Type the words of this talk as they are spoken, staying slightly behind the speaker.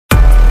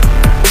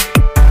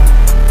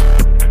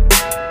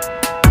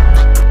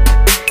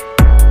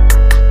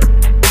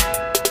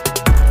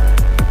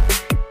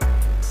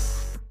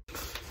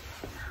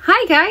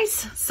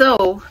guys,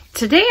 so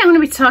today I'm going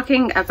to be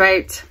talking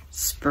about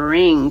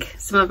spring,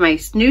 some of my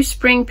new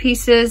spring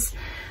pieces,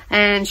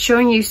 and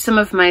showing you some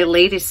of my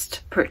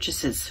latest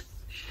purchases.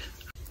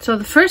 So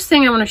the first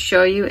thing I want to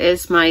show you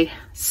is my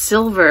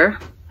silver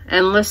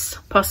Endless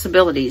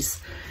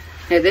Possibilities.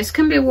 Now this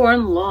can be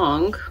worn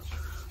long,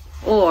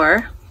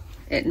 or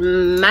it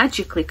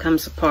magically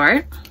comes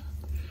apart.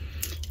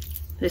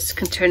 This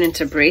can turn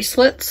into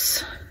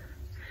bracelets.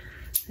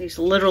 These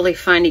literally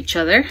find each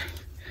other.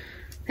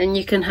 Then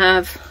you can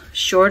have a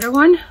shorter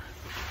one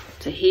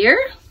to here,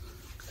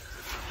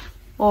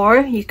 or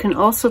you can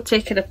also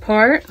take it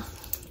apart,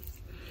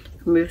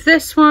 remove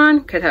this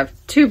one, could have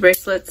two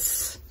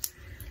bracelets,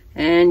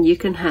 and you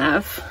can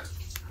have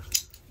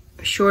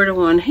a shorter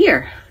one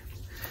here.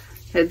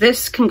 Now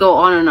this can go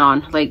on and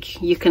on,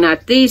 like you can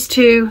add these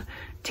two,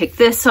 take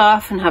this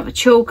off and have a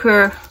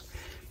choker.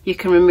 You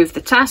can remove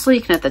the tassel,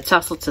 you can add the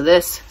tassel to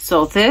this.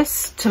 So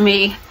this, to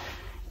me,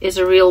 is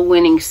a real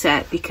winning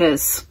set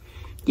because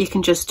you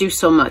can just do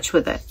so much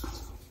with it.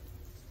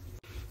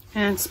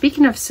 And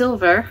speaking of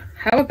silver,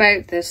 how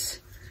about this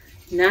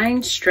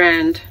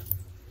 9-strand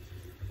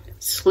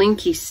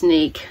slinky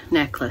snake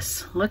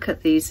necklace? Look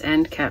at these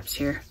end caps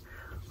here,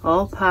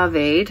 all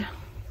paved.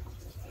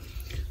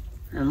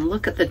 And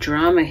look at the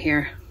drama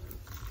here.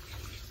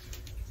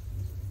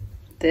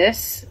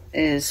 This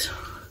is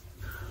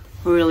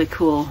really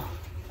cool.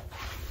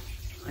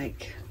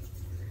 Like,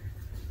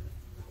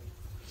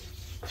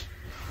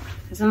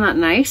 isn't that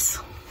nice?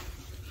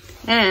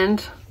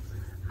 And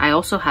I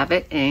also have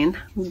it in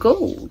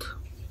gold.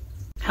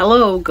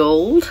 Hello,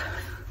 gold.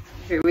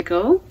 Here we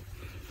go.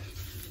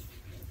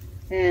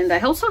 And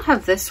I also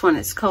have this one.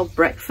 It's called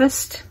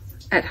Breakfast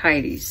at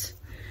Heidi's.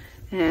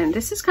 And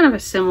this is kind of a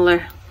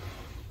similar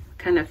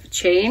kind of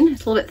chain.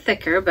 It's a little bit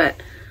thicker, but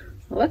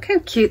look how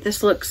cute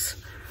this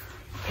looks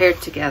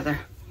paired together.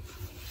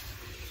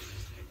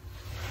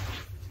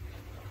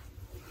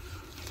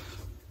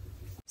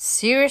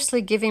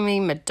 Seriously giving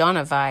me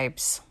Madonna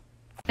vibes.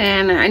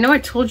 And I know I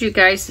told you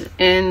guys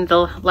in the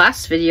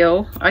last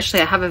video,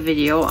 actually I have a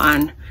video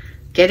on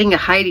getting a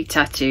Heidi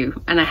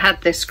tattoo, and I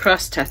had this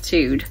cross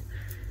tattooed.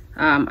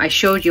 I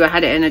showed you I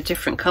had it in a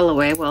different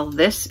colorway. Well,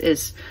 this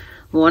is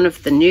one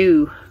of the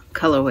new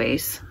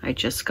colorways I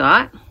just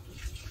got.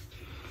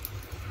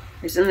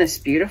 Isn't this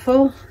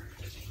beautiful?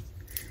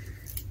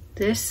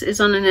 This is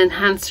on an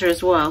enhancer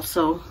as well,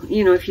 so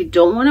you know, if you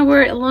don't want to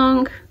wear it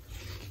long,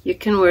 you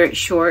can wear it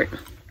short.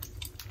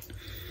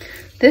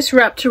 This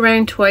wrapped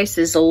around twice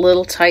is a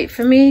little tight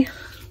for me. I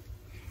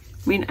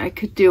mean, I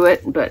could do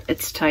it, but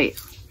it's tight.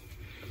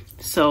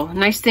 So,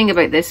 nice thing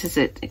about this is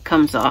it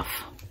comes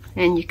off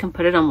and you can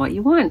put it on what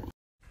you want.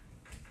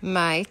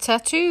 My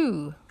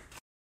tattoo.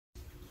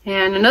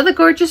 And another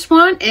gorgeous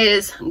one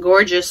is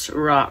Gorgeous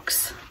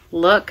Rocks.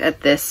 Look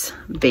at this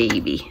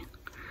baby.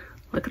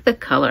 Look at the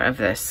color of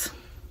this.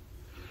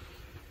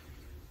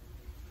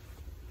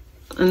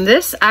 And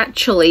this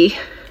actually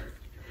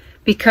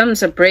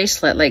becomes a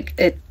bracelet. Like,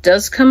 it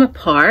does come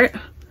apart.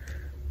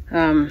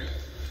 Like,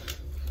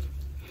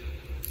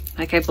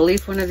 I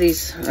believe one of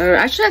these, or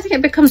actually I think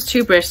it becomes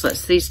two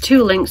bracelets. These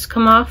two links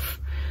come off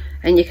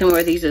and you can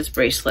wear these as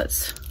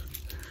bracelets.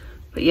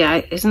 But yeah,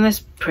 isn't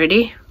this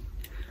pretty?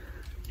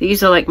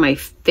 These are like my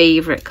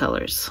favorite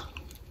colors.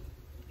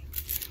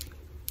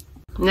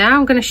 Now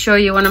I'm going to show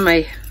you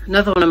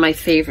another one of my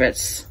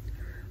favorites.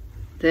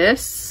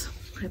 This,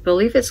 I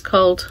believe it's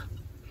called,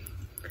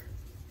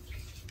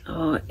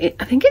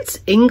 I think it's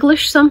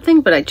English something,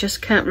 but I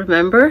just can't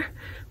remember.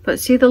 But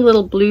see the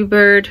little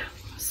bluebird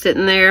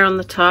sitting there on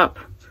the top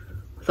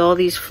with all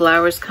these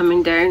flowers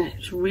coming down?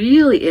 It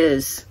really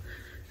is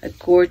a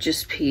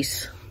gorgeous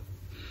piece.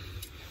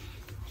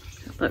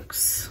 It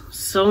looks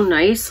so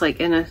nice, like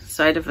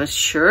inside of a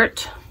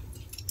shirt.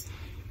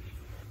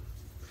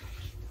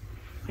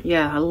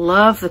 Yeah, I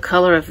love the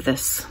color of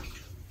this.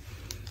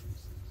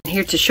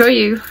 Here to show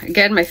you,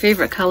 again, my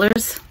favorite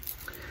colors.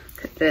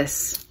 Look at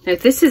this. Now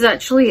this is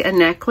actually a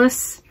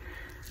necklace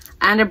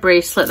and a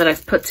bracelet that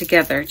I've put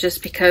together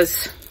just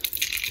because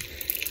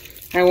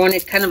I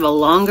wanted kind of a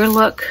longer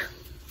look.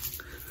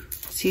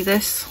 See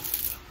this?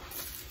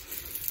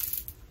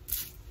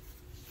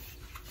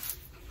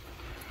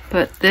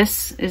 But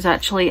this is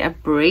actually a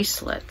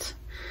bracelet.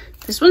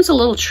 This one's a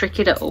little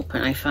tricky to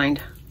open, I find.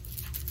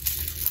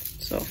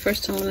 So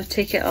first I'm going to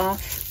take it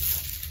off.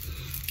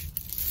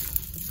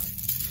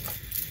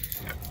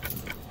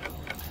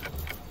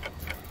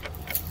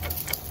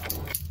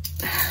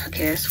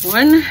 Okay, that's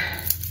 1,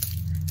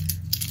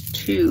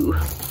 2.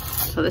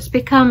 So this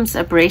becomes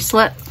a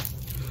bracelet.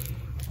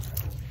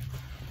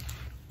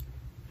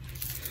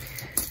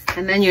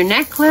 And then your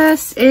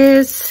necklace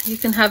is, you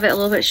can have it a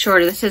little bit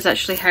shorter. This is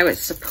actually how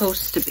it's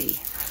supposed to be.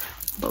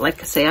 But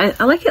like I say,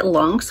 I like it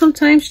long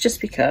sometimes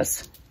just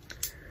because.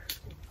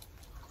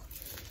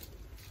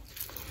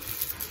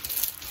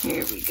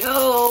 Here we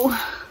go.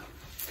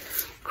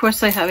 Of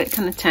course I have it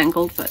kind of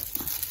tangled, but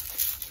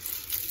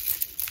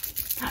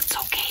that's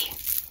okay.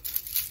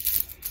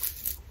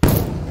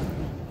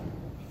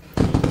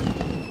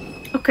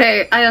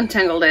 Okay, I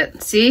untangled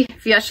it. See,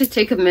 if you actually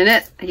take a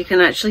minute, you can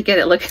actually get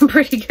it looking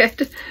pretty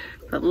good.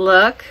 But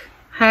look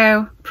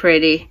how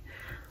pretty.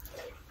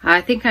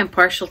 I think I'm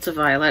partial to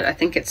violet. I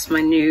think it's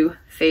my new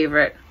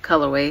favorite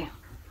colorway.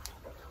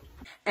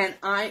 And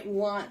I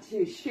want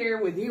to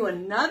share with you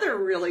another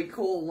really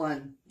cool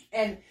one.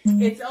 And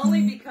it's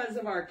only because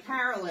of our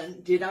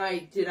Carolyn did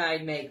I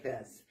make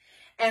this.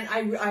 And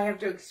I have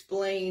to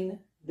explain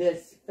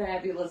this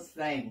fabulous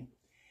thing.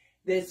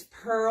 This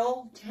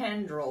pearl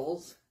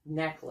tendrils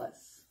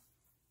necklace.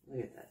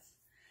 Look at this.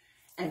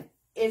 And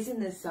isn't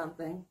this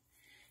something?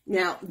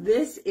 Now,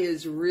 this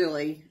is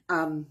really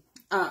a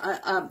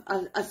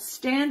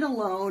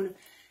standalone,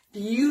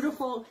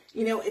 beautiful,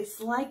 you know, it's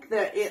like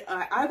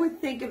I would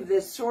think of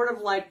this sort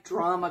of like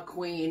Drama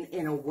Queen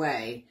in a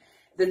way,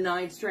 the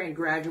 9-strand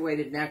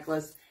graduated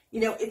necklace. You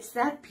know, it's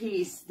that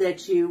piece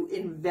that you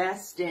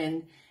invest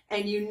in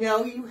and you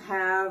know you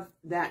have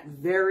that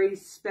very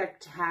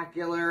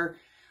spectacular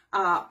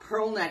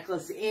pearl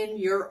necklace in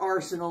your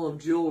arsenal of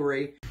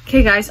jewelry.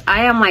 Okay guys,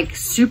 I am like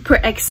super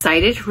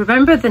excited.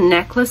 Remember the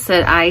necklace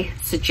that I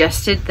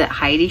suggested that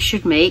Heidi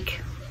should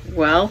make?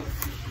 Well,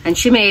 and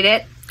she made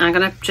it. I'm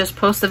gonna just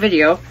post the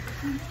video,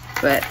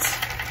 but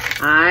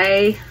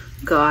I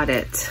got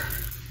it.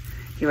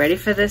 You ready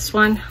for this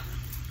one?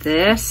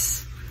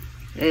 This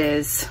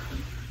is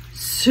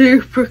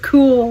super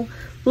cool.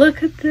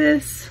 Look at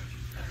this.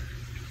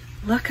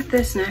 Look at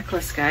this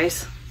necklace,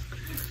 guys.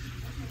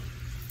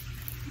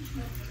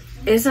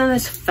 Isn't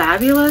this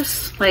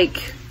fabulous?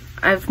 Like,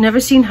 I've never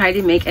seen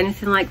Heidi make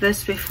anything like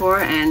this before,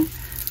 and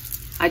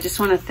I just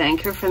want to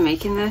thank her for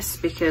making this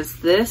because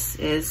this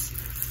is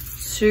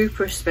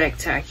super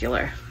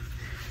spectacular.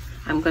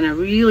 I'm gonna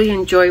really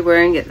enjoy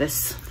wearing it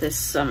this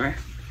summer,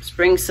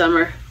 spring,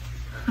 summer,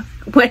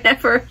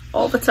 whenever,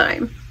 all the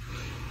time.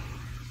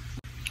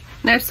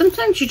 Now,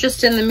 sometimes you're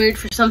just in the mood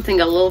for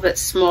something a little bit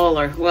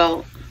smaller.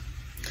 Well,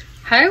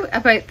 how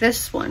about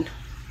this one?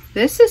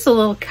 This is a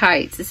little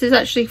kite. This is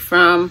actually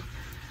from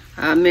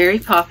Mary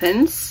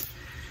Poppins.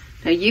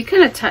 Now you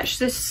can attach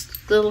this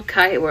little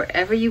kite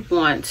wherever you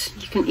want.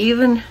 You can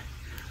even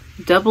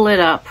double it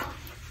up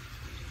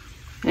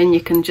and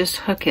you can just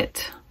hook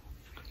it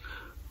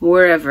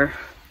wherever.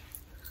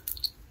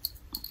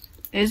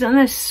 Isn't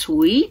this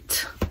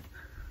sweet?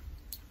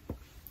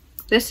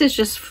 This is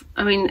just,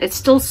 I mean, it's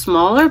still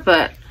smaller,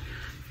 but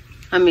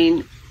I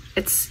mean,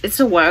 it's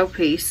a wow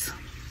piece.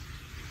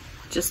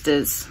 Just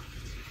is.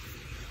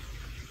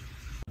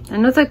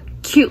 Another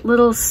cute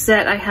little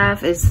set I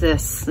have is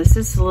this. This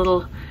is a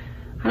little,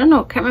 I don't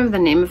know, can't remember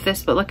the name of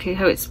this, but look at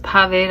how it's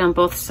paved on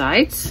both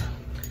sides.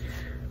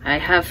 I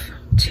have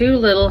two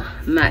little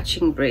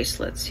matching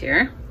bracelets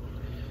here.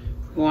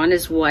 One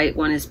is white,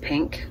 one is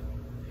pink.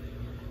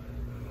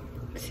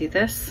 See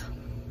this?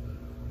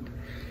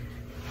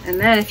 And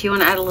then if you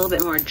want to add a little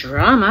bit more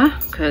drama,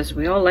 because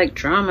we all like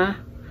drama.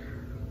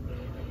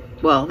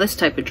 Well, this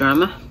type of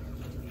drama.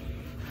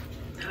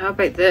 How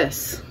about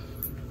this?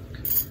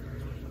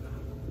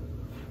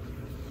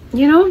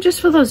 You know,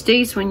 just for those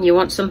days when you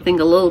want something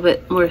a little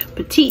bit more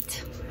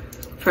petite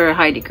for a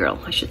Heidi girl,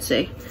 I should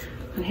say.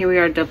 And here we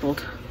are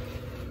doubled.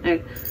 Now,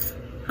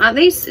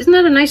 isn't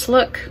that a nice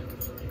look?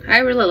 I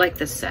really like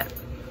this set.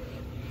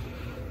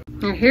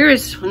 Now here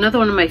is another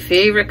one of my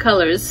favorite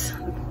colors.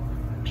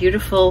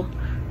 Beautiful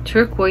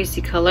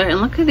turquoisey color.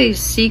 And look at these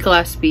sea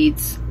glass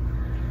beads.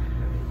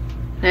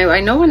 Now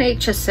I know in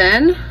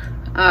HSN,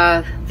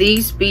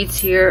 these beads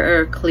here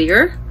are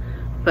clear.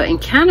 But in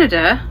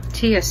Canada,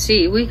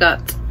 TSC, we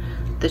got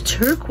the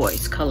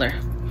turquoise color.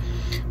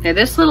 Now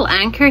this little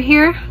anchor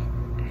here,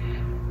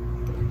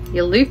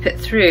 you loop it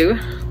through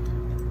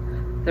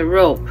the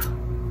rope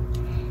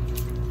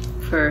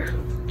for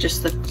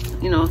just the,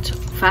 you know, to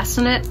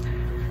fasten it.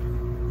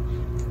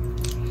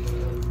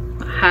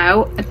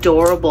 How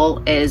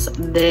adorable is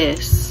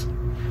this?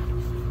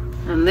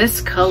 And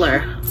this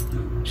color,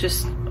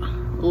 just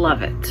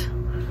love it.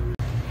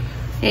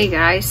 Hey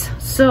guys,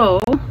 so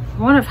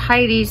one of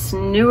Heidi's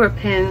newer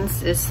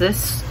pins is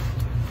this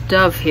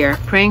dove here,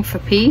 Praying for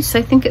Peace,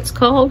 I think it's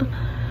called,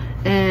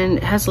 and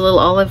it has a little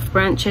olive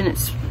branch in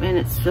its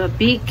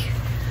beak.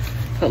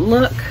 But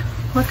look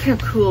how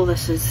cool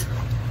this is.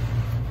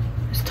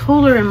 This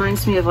totally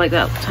reminds me of like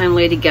that time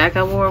Lady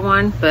Gaga wore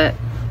one, but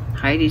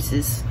Heidi's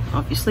is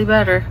obviously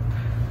better.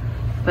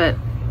 But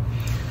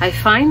I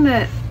find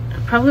that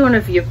probably one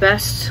of your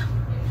best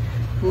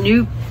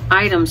new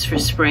items for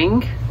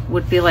spring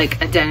would be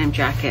like a denim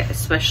jacket,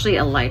 especially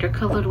a lighter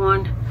colored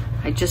one.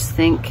 I just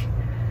think,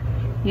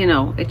 you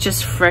know, it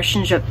just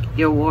freshens up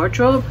your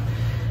wardrobe,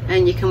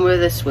 and you can wear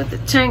this with a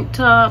tank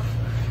top,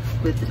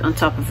 with on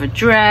top of a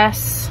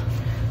dress,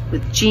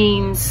 with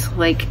jeans.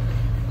 Like,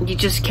 you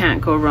just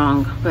can't go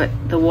wrong. But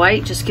the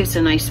white just gives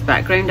a nice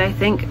background, I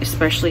think,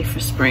 especially for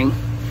spring.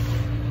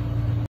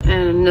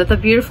 And another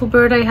beautiful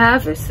bird I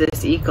have is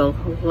this eagle.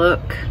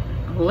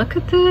 Look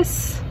at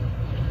this.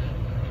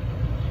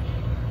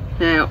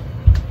 Now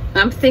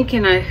I'm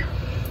thinking I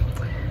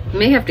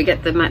may have to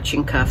get the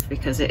matching cuff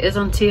because it is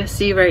on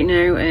TSC right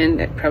now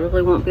and it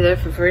probably won't be there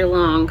for very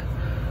long.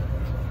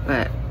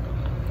 but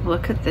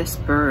look at this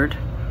bird.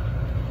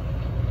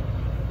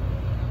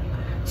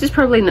 This is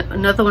probably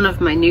another one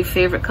of my new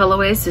favorite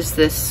colorways, is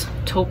this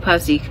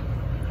topazy,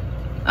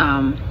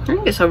 I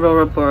think it's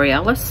Aurora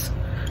Borealis,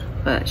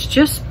 but it's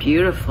just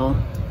beautiful.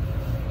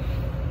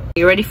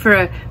 You ready for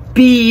a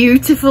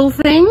beautiful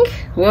thing?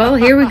 Well,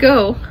 here we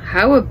go.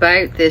 How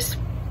about this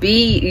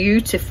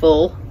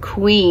beautiful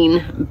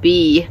queen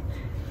bee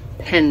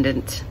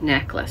pendant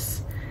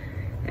necklace?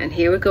 And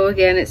here we go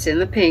again, it's in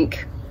the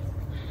pink.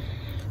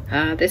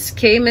 This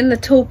came in the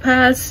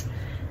topaz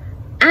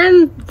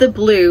and the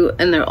blue,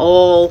 and they're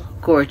all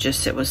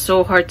gorgeous. It was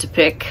so hard to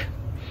pick,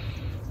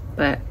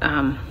 but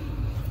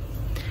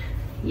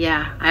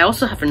yeah, I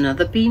also have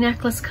another bee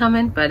necklace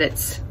coming, but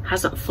it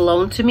hasn't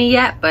flown to me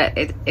yet, but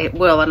it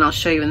will, and I'll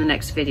show you in the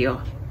next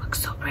video.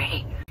 Looks so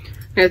pretty.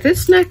 Now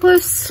this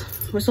necklace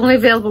was only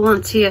available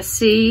on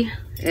TSC.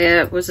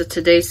 It was a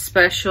today's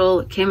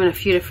special. It came in a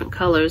few different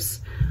colors,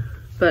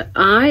 but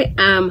I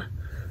am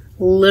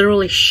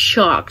literally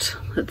shocked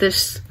that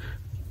this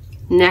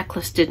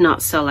necklace did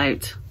not sell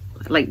out.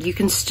 Like, you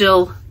can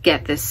still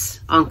get this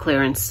on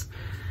clearance.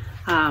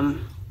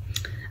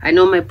 I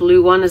know my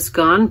blue one is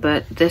gone,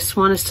 but this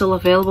one is still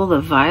available,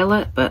 the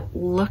violet. But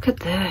look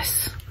at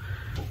this.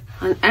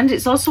 And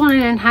it's also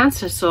an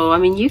enhancer, so I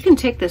mean, you can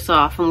take this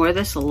off and wear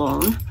this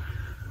alone,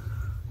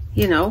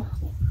 you know,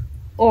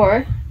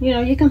 or, you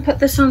know, you can put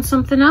this on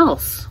something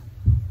else,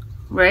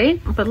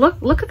 right? But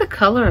look at the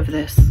color of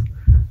this.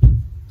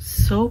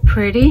 So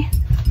pretty.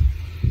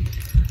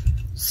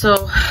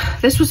 So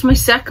this was my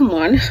second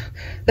one.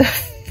 The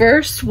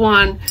first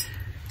one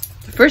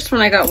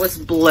I got was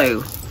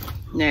blue.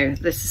 Now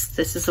this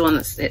is the one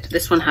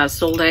this one has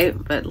sold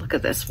out, but look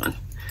at this one.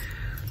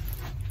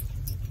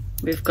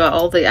 We've got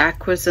all the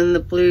aquas and the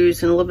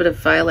blues and a little bit of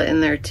violet in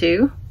there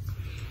too.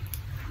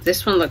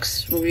 This one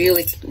looks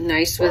really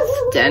nice with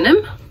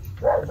denim.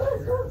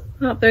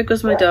 Oh, there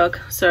goes my dog.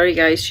 Sorry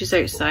guys, she's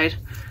outside.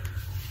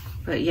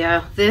 But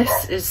yeah,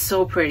 this is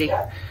so pretty.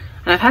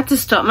 And I've had to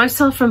stop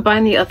myself from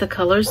buying the other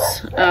colors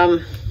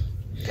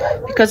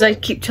because I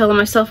keep telling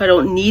myself I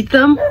don't need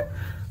them.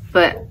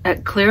 But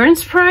at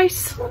clearance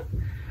price,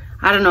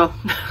 I don't know.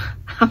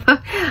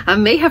 I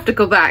may have to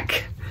go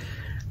back.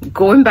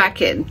 Going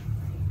back in.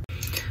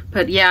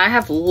 But yeah, I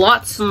have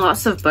lots and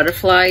lots of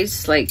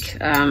butterflies. Like,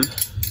 I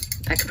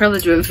could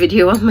probably do a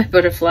video on my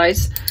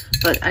butterflies.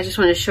 But I just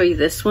want to show you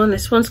this one.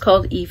 This one's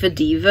called Eva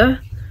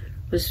Diva.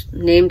 It was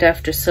named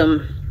after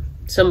some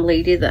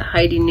lady that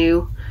Heidi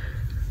knew.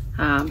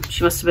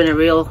 She must have been a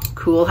real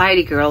cool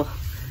Heidi girl.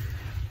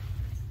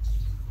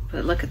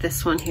 But look at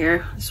this one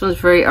here. This one's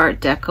very Art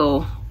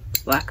Deco,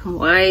 black and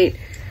white.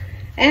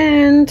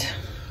 And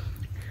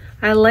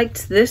I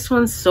liked this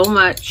one so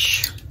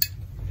much.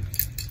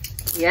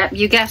 Yep,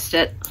 you guessed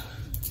it.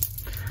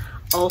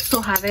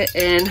 Also have it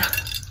in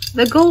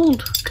the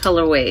gold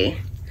colorway.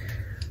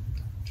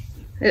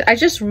 I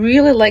just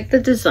really like the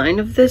design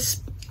of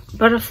this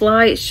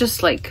butterfly. It's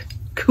just like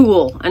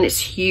cool, and it's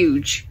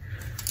huge.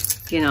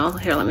 You know,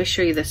 here, let me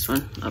show you this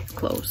one up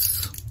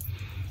close.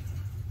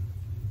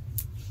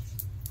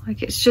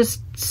 Like, it's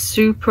just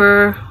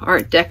super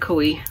Art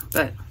Deco-y,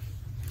 but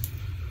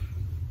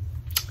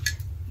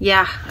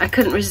yeah, I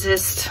couldn't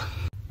resist.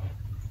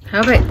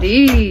 How about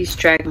these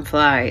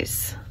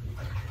dragonflies?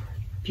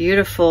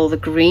 Beautiful, the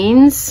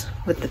greens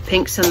with the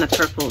pinks and the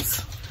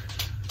purples.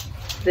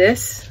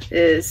 This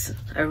is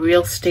a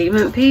real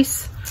statement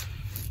piece.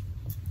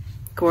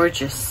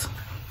 Gorgeous.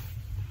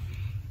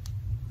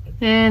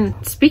 And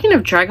speaking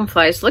of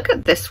dragonflies, look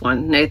at this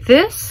one. Now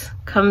this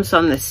comes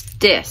on this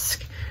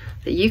disc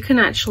that you can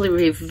actually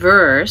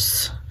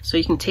reverse, so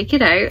you can take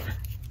it out.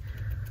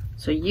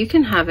 So you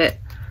can have it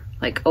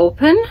like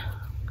open,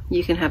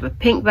 you can have a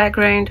pink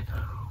background,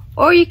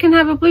 or you can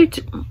have a blue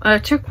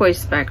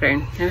turquoise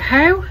background. Now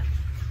how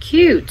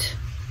cute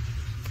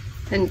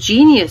and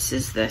genius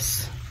is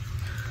this?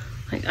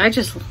 Like, I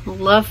just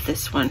love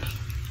this one.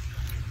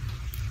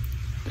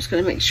 I'm just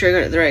gonna make sure I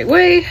got it the right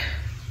way.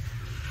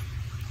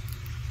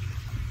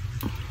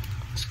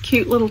 It's a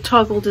cute little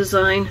toggle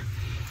design.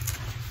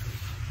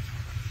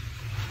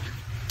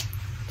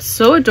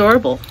 So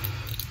adorable.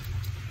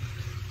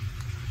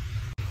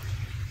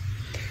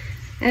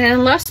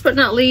 And last but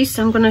not least,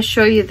 I'm going to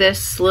show you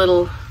this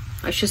little,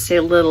 I should say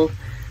little,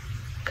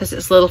 because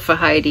it's little for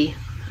Heidi.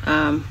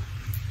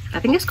 I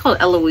think it's called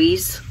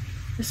Eloise,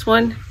 this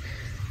one.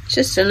 It's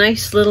just a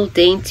nice little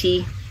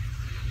dainty,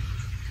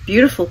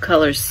 beautiful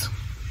colors.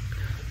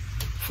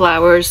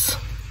 Flowers.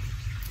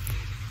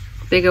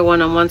 Bigger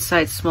one on one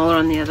side, smaller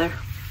on the other.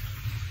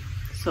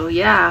 So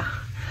yeah,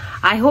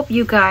 I hope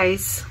you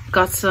guys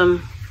got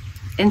some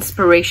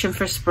inspiration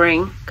for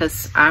spring,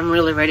 because I'm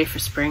really ready for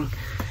spring.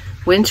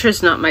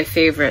 Winter's not my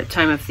favorite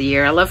time of the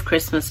year. I love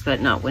Christmas,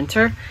 but not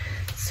winter.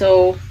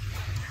 So,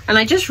 and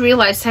I just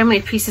realized how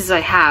many pieces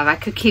I have. I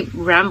could keep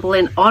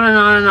rambling on and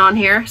on and on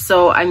here,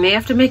 so I may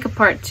have to make a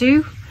part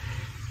 2,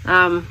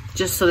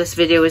 just so this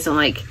video isn't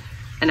like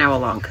an hour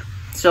long.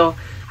 So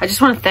I just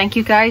want to thank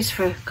you guys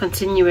for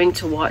continuing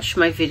to watch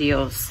my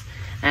videos,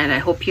 and I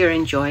hope you're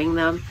enjoying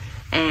them.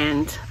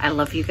 and I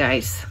love you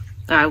guys.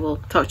 I will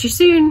talk to you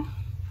soon.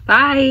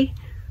 Bye.